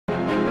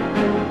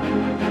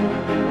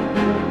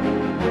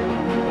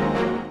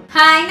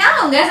Hi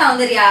நான் உங்க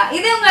சௌந்தர்யா.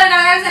 இது உங்க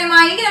கலகல சினிமா.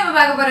 இன்னைக்கு நம்ம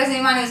பார்க்க போற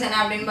சினிமா நியூஸ்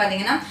என்ன அப்படின்னு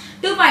பாத்தீங்கன்னா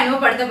 2.0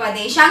 படத்தை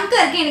பார்த்தி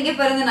ஷங்கருக்கு இன்னைக்கு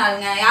பிறந்த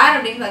நாளுங்க. யார்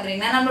அப்படின்னு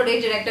பாக்குறீங்கன்னா நம்மளுடைய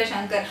டைரக்டர்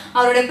ஷங்கர்.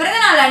 அவருடைய பிறந்த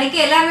நாள் அன்னைக்கு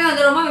எல்லாருமே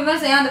வந்து ரொம்ப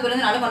விமர்சையா அந்த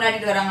பிறந்த நாளை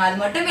கொண்டாடிட்டு வராங்க. அது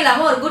மட்டும்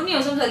இல்லாம ஒரு குட்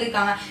நியூஸும்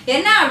சொல்லியிருக்காங்க.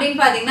 என்ன அப்படின்னு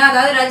பாத்தீங்கன்னா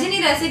அதாவது ரஜினி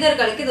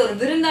ரசிகர்களுக்கு இது ஒரு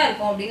விருந்தா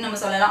இருக்கும் அப்படின்னு நம்ம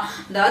சொல்லலாம்.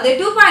 அதாவது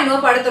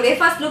 2.0 படத்துடைய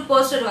ஃபர்ஸ்ட் லுக்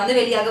போஸ்டர் வந்து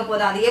வெளியாக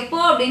போதா. அது எப்போ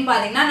அப்படின்னு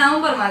பாத்தீங்கன்னா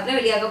நவம்பர் மாதத்துல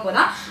வெளியாக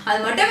போதா. அது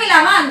மட்டும்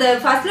இல்லாம அந்த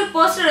ஃபர்ஸ்ட் லுக்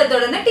போஸ்டரை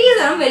தொடர்ந்து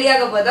டீசரும்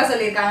வெளியாக போதா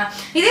சொல்லியிருக்காங்க.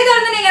 இதே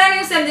தொடர்ந்து நீங்க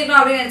நியூஸ்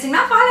தெரிஞ்சுக்கணும் அப்படின்னு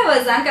நினைச்சீங்கன்னா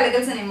ஃபாலோவர்ஸ் தான்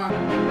கலக்கல் சினிமா.